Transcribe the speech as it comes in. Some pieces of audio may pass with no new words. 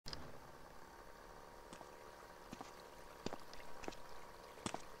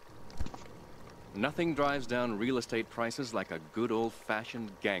Nothing drives down real estate prices like a good old-fashioned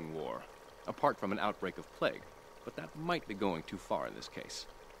gang war. Apart from an outbreak of plague, but that might be going too far in this case.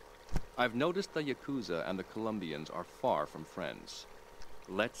 I've noticed the Yakuza and the Colombians are far from friends.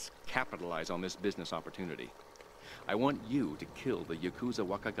 Let's capitalize on this business opportunity. I want you to kill the Yakuza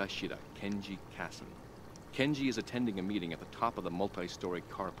Waka-Gashira, Kenji Kassen. Kenji is attending a meeting at the top of the multi-story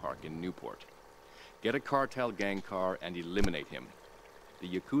car park in Newport. Get a cartel gang car and eliminate him.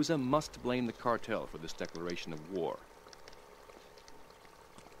 The Yakuza must blame the cartel for this declaration of war.